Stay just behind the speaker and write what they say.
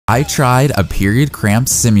I tried a period cramp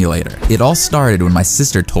simulator. It all started when my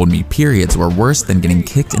sister told me periods were worse than getting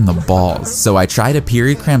kicked in the balls. So I tried a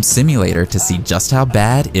period cramp simulator to see just how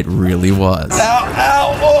bad it really was. Ow,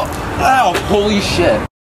 ow, oh, ow, holy shit.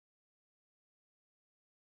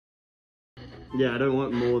 Yeah, I don't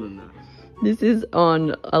want more than that. This is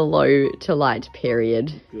on a low to light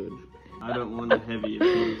period. Good. I don't want a heavier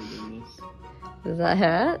period than this. Does that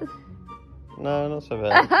hurt? No, not so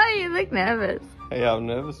bad. You look nervous. Yeah, I'm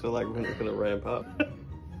nervous for like when it's gonna ramp up.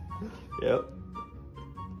 Yep.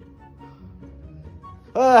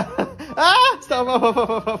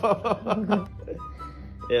 Stop!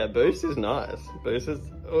 Yeah, boost is nice. Boost is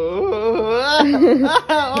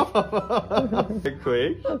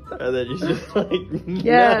quick, and then you just like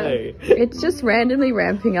yeah, no. It's just randomly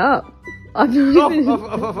ramping up. I'm not even... I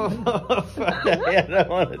don't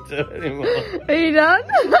want to do it anymore. Are you done?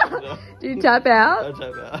 No. Do you tap out? I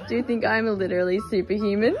tap out. Do you think I'm literally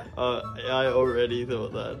superhuman? I already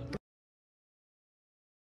thought that.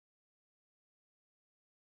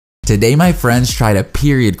 Today my friends tried a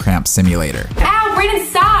period cramp simulator. Ow, Brayden,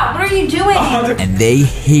 stop! What are you doing? And they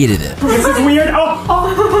hated it. This is weird.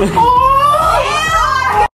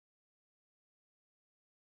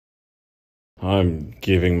 I'm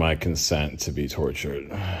giving my consent to be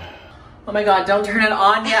tortured. Oh my god, don't turn it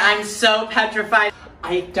on yet. I'm so petrified.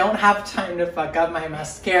 I don't have time to fuck up my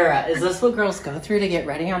mascara. Is this what girls go through to get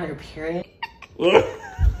ready on their period? Ooh.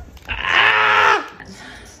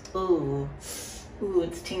 Ooh,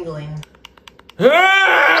 it's tingling.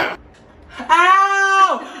 Ow!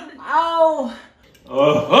 Ow!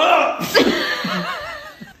 I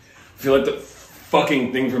feel like the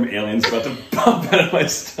fucking thing from Alien's about to pop out of my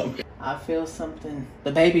stomach. I feel something.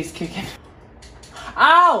 The baby's kicking.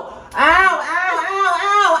 Ow! Ow! Ow! Ow!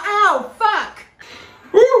 Ow! Ow! Fuck!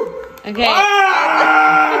 Woo! Okay.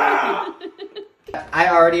 Ah! I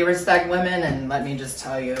already respect women, and let me just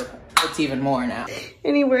tell you, it's even more now.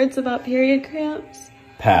 Any words about period cramps?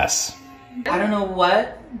 Pass. I don't know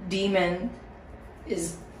what demon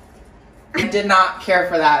is... I did not care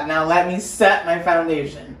for that. Now let me set my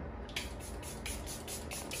foundation.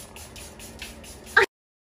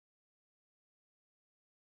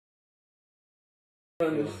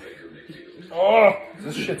 Oh,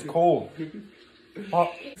 this shit's cold.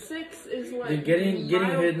 Oh. 6 is what? Getting hit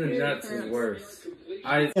in the nuts is worse.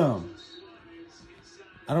 I don't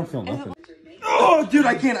feel nothing. Oh, dude,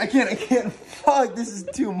 I can't. Fuck, this is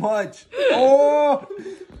too much. Oh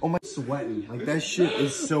my, sweating. Like, that shit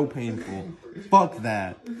is so painful. Fuck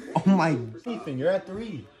that. Oh my. Ethan, you're at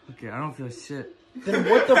 3. Okay, I don't feel shit. Then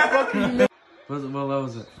what the fuck are you? What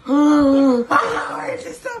was it?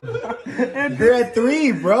 You're at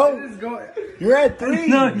 3, bro. You're at 3.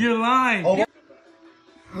 No, you're lying. Oh.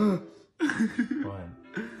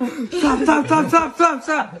 Stop. Stop. You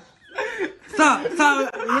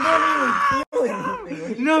don't even feel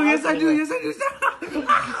anything. No, yes I do.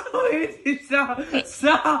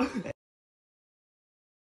 Stop.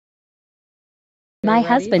 My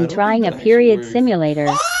husband trying a period simulator.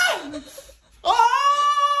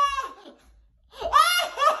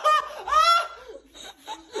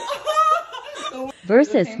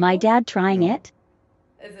 Versus my dad trying it.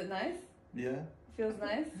 Is it nice? Yeah. Feels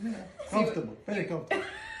nice? Yeah. Comfortable. Very comfortable.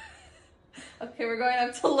 Okay, we're going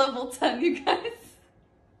up to level 10, you guys.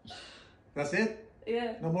 That's it?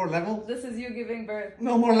 Yeah. No more levels? This is you giving birth.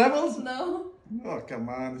 No more levels? No. Oh, come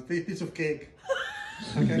on. It's a piece of cake.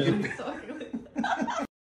 I can't get it.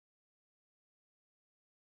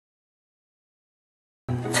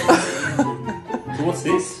 So what's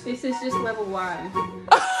this? This is just level 1.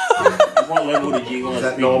 What level did you want? Is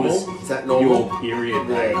that normal? Is that normal? Your period.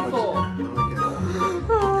 Right. 4.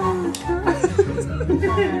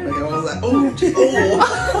 Like, I was like, oh.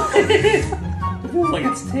 Like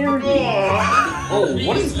it's tearing me. Oh,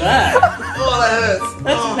 what is that? Oh, that hurts.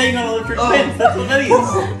 That's paying on electric fence. That's what that is.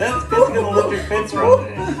 That's pissing on electric fence right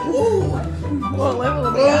there. What level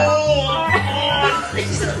are we at?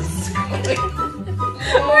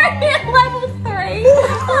 We're at level 3.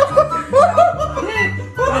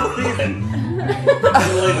 What's this?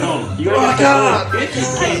 You gotta get the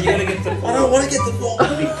ball. You gotta get the ball. I don't want to get the ball.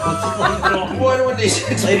 Why do I need to?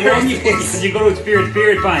 Later on, you go to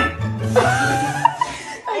period fine.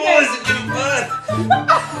 Oh, is it getting bad?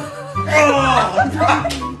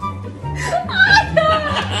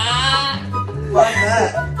 Like that.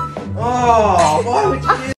 Oh, why would you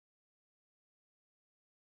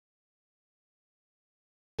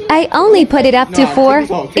do? I only put it up to 4.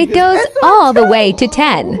 It goes all the way to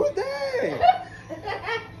 10.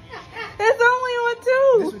 It's only on 2.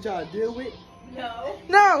 This what y'all deal with? No.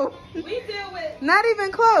 No. We deal with. Not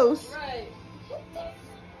even close. Right.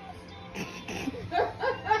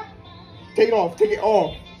 Take it off. Take it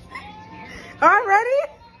off. All right, ready?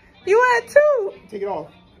 You had 2. Take it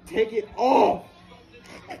off. Take it off.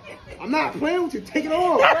 I'm not playing with you. Take it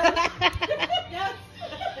off. Let's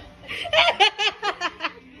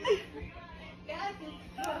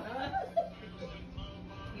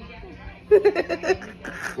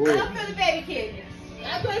do the baby kick.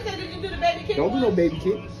 That's what I said. Did you do the baby kick? Don't do no baby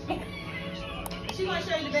kick. She want to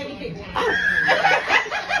show you the baby kick.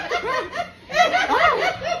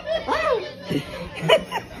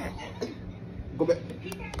 Go back.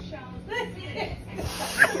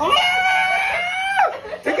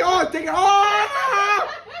 Take it off. Take it off.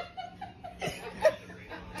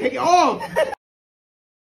 Take it off.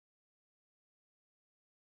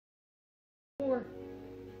 4.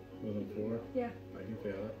 Was it 4? Yeah. I can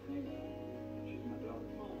feel it.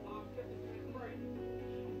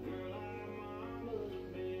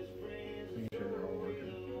 Making sure they're all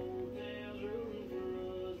working.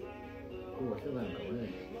 Oh, I feel that in my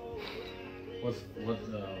leg. What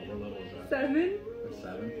level is that? 7. That's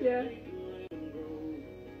 7? Yeah.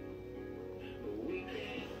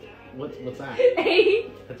 What's that?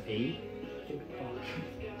 8. That's 8?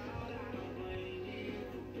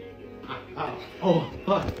 Oh,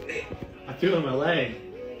 fuck. I feel it in my leg.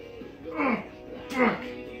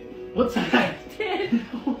 What's that? 10.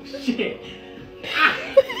 Oh, shit.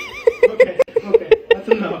 Okay, that's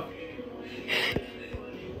enough.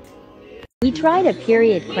 We tried a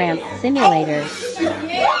period cramp simulator.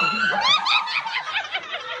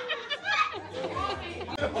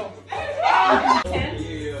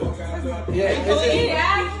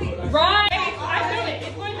 Right. I feel it.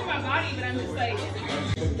 It's going through my body, but I'm just like.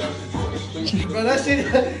 Bro, that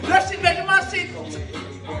shit making my shit.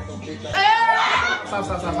 Stop. I'm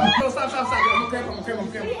gonna grab him.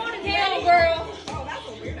 Hell, girl. Oh, that's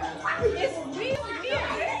a weirdo. It's weird.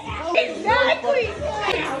 Exactly.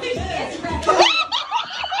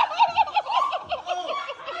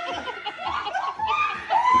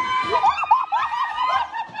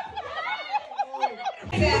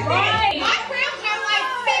 Right. My cramps are like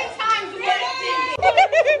 10 times worse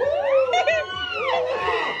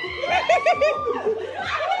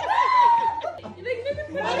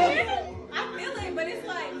I feel it, but it's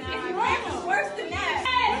like, nah, it's worse than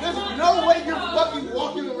that. There's no way you're fucking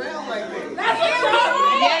walking around like this. That's what's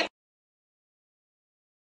wrong.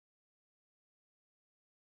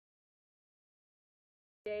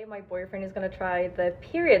 Today my boyfriend is gonna try the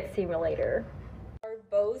period simulator. We're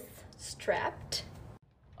both strapped.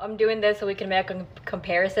 I'm doing this so we can make a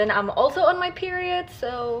comparison. I'm also on my period,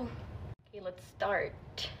 so okay, let's start.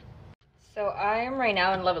 So I am right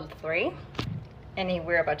now in level 3, and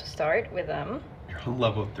we're about to start with them. You're on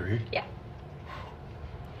level 3? Yeah.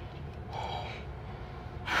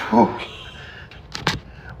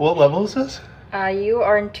 What level is this? You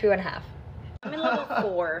are in 2.5. I'm in level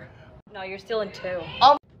 4. No, you're still in 2. Okay.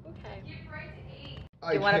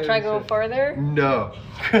 Do you want to try go further? No.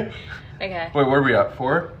 Okay. Wait, where are we at?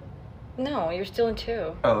 4? No, you're still in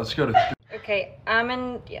 2. Oh, let's go to 3. Okay, I'm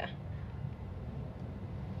in, yeah.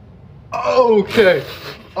 Okay.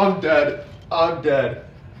 I'm dead.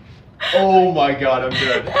 Oh my god, I'm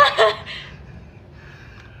dead.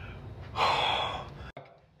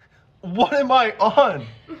 What am I on?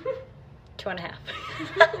 2.5.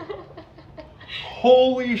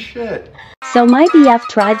 Holy shit. So my BF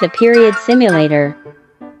tried the period simulator.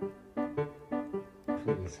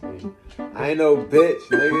 I ain't no bitch,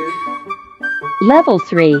 nigga. Level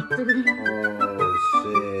 3. Oh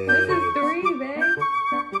shit. This is 3, babe.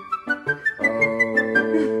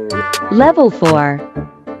 Oh. Level 4.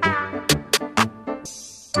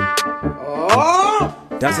 Oh!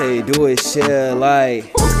 That's how you do it, shit,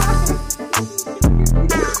 like.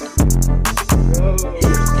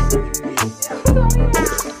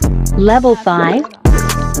 Level 5.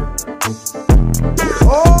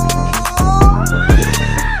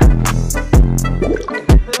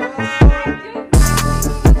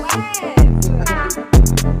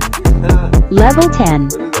 Level 10.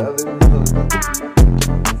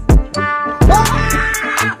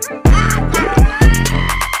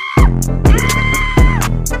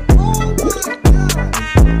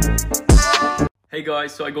 Hey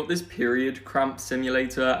guys, so I got this period cramp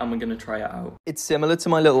simulator and we're gonna try it out. It's similar to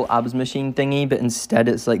my little abs machine thingy, but instead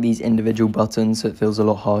it's like these individual buttons, so it feels a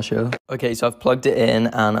lot harsher. Okay, so I've plugged it in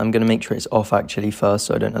and I'm gonna make sure it's off actually first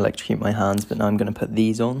so I don't electrocute my hands, but now I'm gonna put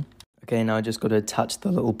these on. Okay, now I just gotta attach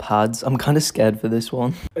the little pads. I'm kind of scared for this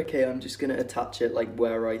one. Okay, I'm just gonna attach it like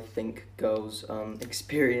where I think girls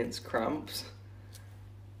experience cramps.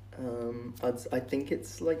 I think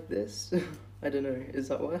it's like this. I don't know, is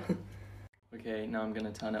that where? Okay, now I'm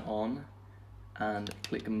gonna turn it on and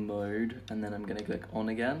click mode, and then I'm gonna click on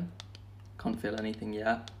again. Can't feel anything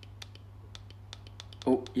yet.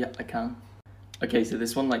 Oh, yeah, I can. Okay, so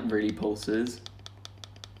this one like really pulses.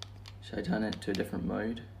 Should I turn it to a different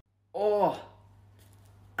mode? Oh!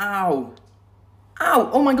 Ow! Ow!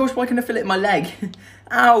 Oh my gosh, why can I feel it in my leg?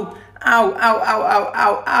 Ow! Ow! Ow! Ow! Ow!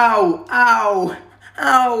 Ow! Ow! Ow!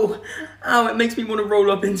 Ow! Ow! It makes me want to roll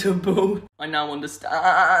up into a ball. I now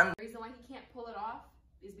understand. The reason why he can't pull it off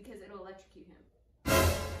is because it'll electrocute him.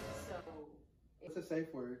 So... What's a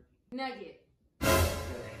safe word? Nugget.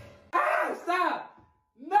 Ah! Stop!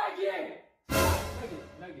 Nugget! Stop!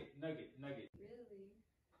 Nugget. Really?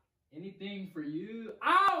 Anything for you?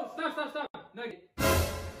 Ow! Stop! Nugget.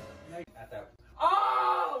 At that.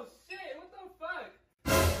 Oh shit! What the fuck?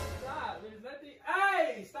 Stop! There's nothing.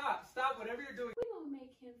 Hey! Stop! Whatever you're doing. We gonna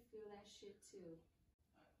make him feel that shit too.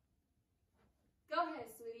 Go ahead,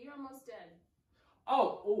 sweetie. You're almost done.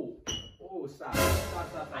 Oh! Stop! I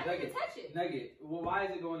Nugget. didn't touch it. Nugget. Well, why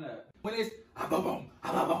is it going up? When it's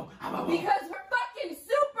Because we're fucking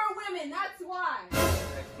super women. That's why.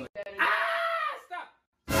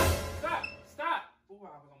 Stop! Ooh, I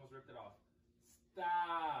almost ripped it off.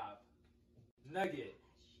 Stop. Nugget.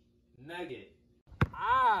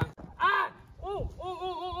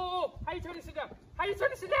 Oh. How you turn this shit down?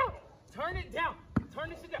 Turn it down.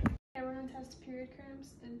 Okay, we're gonna test period cramps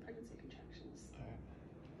and pregnancy contractions. Alright.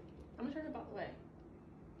 I'm gonna turn it all the way.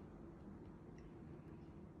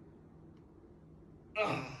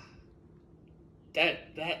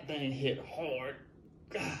 That thing hit hard.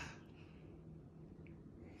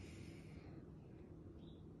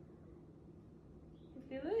 You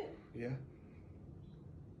feel it? Yeah.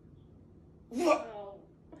 What?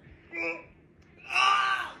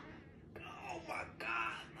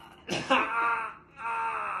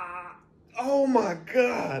 Oh my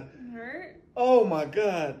god. Hurt? Oh my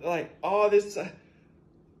god. Like all this. Like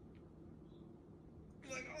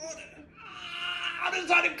all this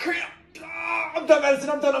trying to cramp. I'm done, Madison.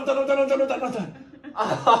 I'm done.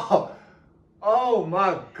 Oh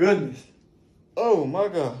my goodness. Oh my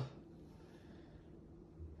god.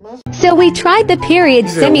 So we tried the period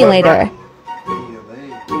simulator.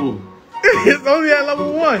 It's only at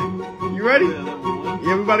level 1. You ready?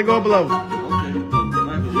 Yeah, we about to go up a level.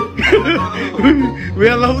 We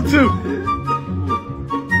at level 2.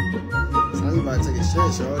 Sounds about to take a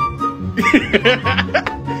shit, shorty.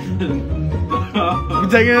 We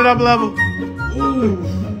taking it up a level.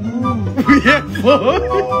 We at 4.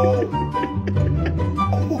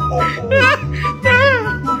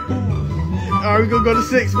 Alright, we gonna go to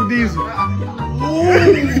 6 with Diesel. Oh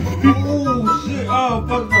shit! Oh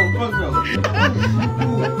fuck no!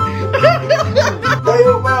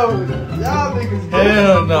 Y'all niggas.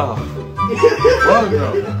 Hell no! Fuck no!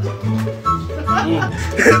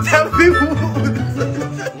 Tell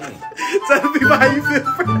people how you feel.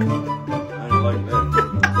 I ain't like that.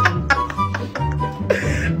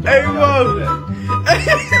 Hey, Mo.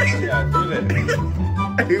 Yeah, I feel that.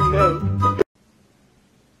 Hey, Mo.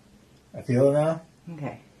 I feel it now?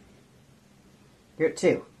 Okay. You're at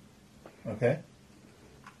 2. Okay.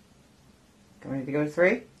 Ready to go to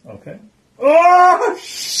 3? Okay. Oh,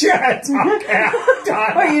 shit! Okay, I'm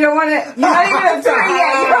done. Oh, you don't want to... You're not even at 3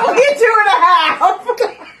 yet. You're only at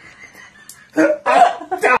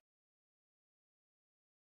 2.5.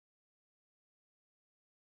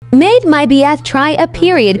 Made my BF try a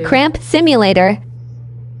period cramp simulator.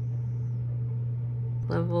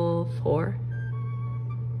 Level 4.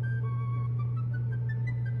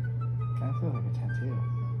 Kind of feels like a tattoo.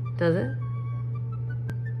 Does it?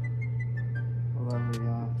 What level are you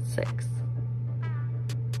on? 6.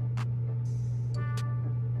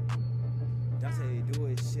 That's how you do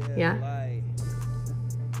it, shit. Yeah. Like.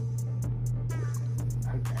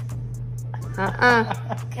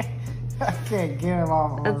 Okay, get him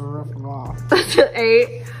off. I'm gonna rip him off. That's an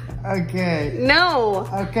 8. Okay. No!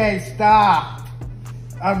 Okay, stop.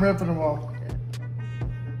 I'm ripping him off.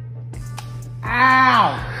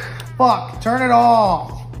 Ow! Fuck, turn it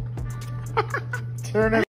off.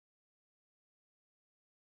 Turn it.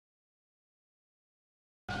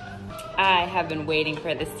 I have been waiting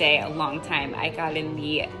for this day a long time. I got in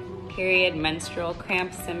the period menstrual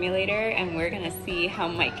cramp simulator and we're gonna see how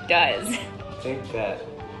Mike does. I think that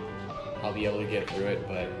I'll be able to get through it,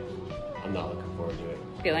 but I'm not looking forward to it.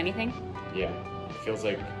 Feel anything? Yeah, it feels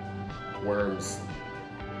like worms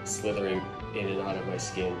slithering in and out of my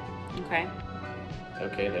skin. Okay.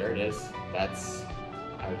 Okay, there it is. That's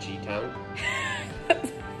ouchie town.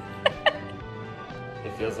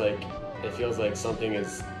 It feels like something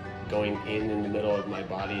is going in the middle of my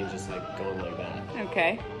body and just like going like that.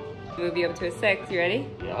 Okay. Move you up to a 6. You ready?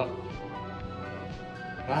 Yup.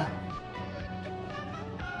 Huh?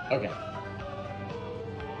 Okay.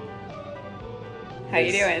 How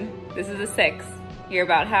you doing? This is a 6. You're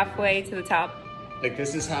about halfway to the top. Like,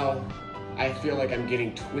 this is how I feel like I'm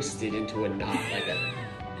getting twisted into a knot,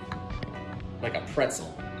 like a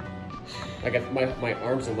pretzel. Like if my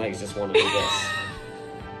arms and legs just want to do this.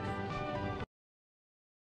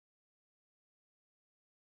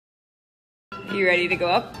 You ready to go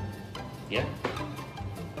up? Yeah.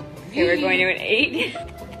 Okay, we're going to an 8.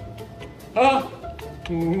 Oh!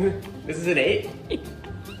 This is an 8?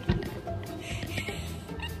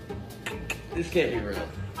 This can't be real.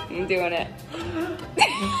 I'm doing it.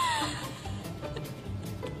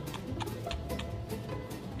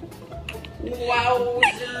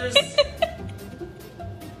 Wowzers!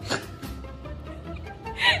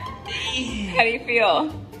 How do you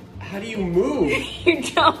feel? How do you move? You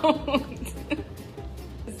don't.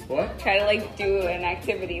 What? Try to like do an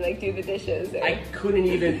activity, like do the dishes. Or... I couldn't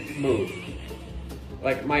even move.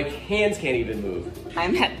 Like my hands can't even move.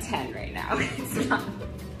 I'm at 10 right now. It's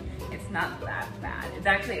not that bad. It's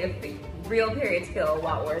actually a real period feel a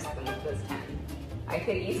lot worse than this 10. I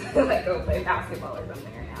could easily like go play basketball or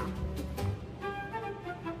something right now.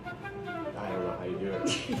 I don't know how you do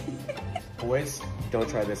it. Boys, don't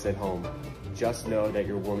try this at home. Just know that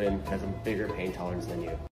your woman has a bigger pain tolerance than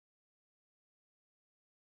you.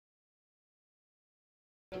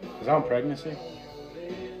 Is that on pregnancy?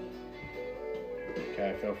 Okay,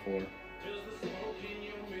 I feel 4.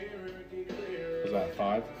 Was that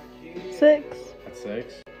 5? 6. That's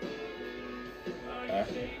 6.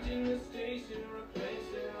 Okay.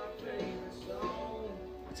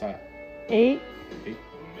 What's that? 8. 8.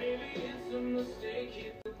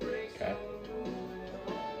 Okay.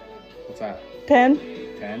 What's that? 10.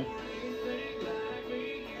 10.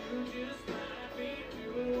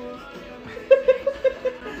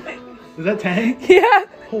 Is that 10? Yeah.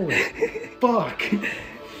 Holy fuck.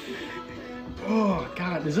 Oh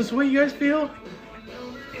god, is this what you guys feel?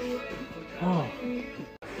 Oh.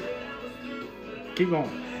 Keep going.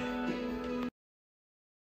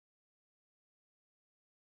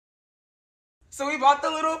 So we bought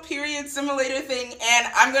the little period simulator thing and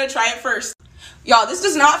I'm gonna try it first. Y'all, this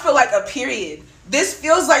does not feel like a period. This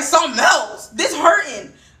feels like something else. This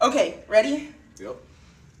hurting. Okay, ready? Yep.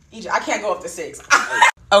 I can't go up to 6.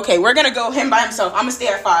 Okay, we're gonna go him by himself. I'm gonna stay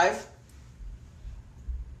at 5.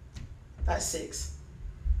 That's 6.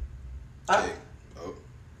 Up. Okay. Oh.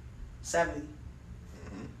 7.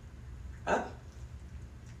 Up.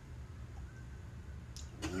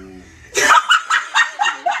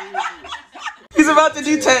 He's about to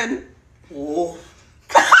do 10. Oh.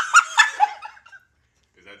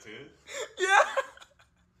 Is that 10? Yeah.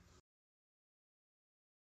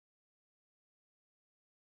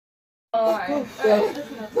 Okay.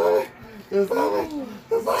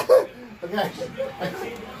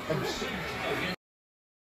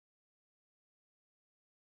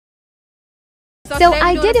 So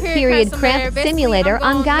I did a period cramp simulator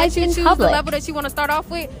on guys in The public. level that you want to start off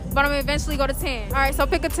with, but I'm gonna eventually go to 10. All right, so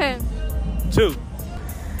pick a 10. 2.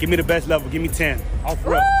 Give me the best level. Give me 10. Off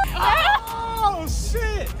rip. Oh,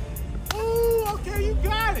 shit. Ooh, okay, you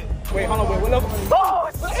got it. Wait, hold on. Wait, what level? Oh,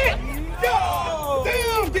 shit. Yo.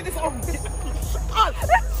 Damn, get this on. Oh,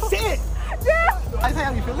 shit. Yeah. That's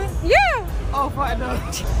how you feeling? Yeah. Oh, fine, no.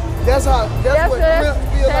 That's what cramps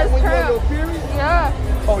feel like when you're on your period? Yeah.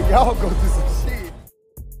 Oh, y'all go through some shit.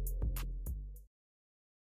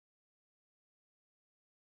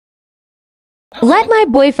 Let my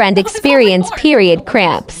boyfriend experience period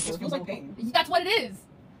cramps. It feels like pain. That's what it is.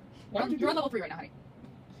 You're on level 3 right now, honey.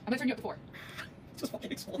 I'm gonna turn you up to 4. Just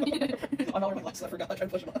fucking explode. I'm not wearing my glasses. I forgot. I tried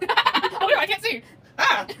to push them up. Oh, no, I can't see.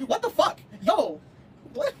 Ah, what the fuck? Yo.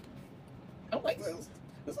 What? I don't like this.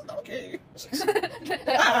 This is not okay.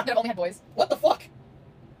 That I've only had boys. What the fuck?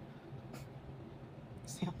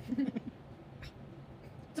 So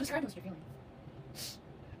describe what you're feeling.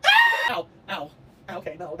 Ow. Ow.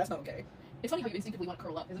 Okay, no, that's not okay. It's funny how you instinctively want to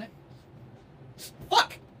curl up, isn't it?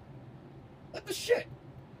 Fuck! What the shit?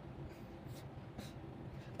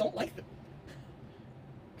 Don't like it.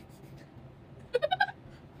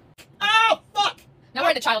 Ow! Fuck! Now we're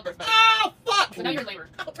in the childbirth mode. Ow! Fuck! So now you're in labor.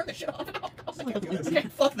 I'll turn this shit off. Okay,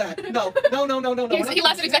 fuck that. No. He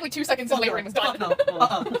lasted exactly 2 seconds and labor and was done. No,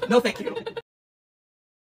 no, thank you.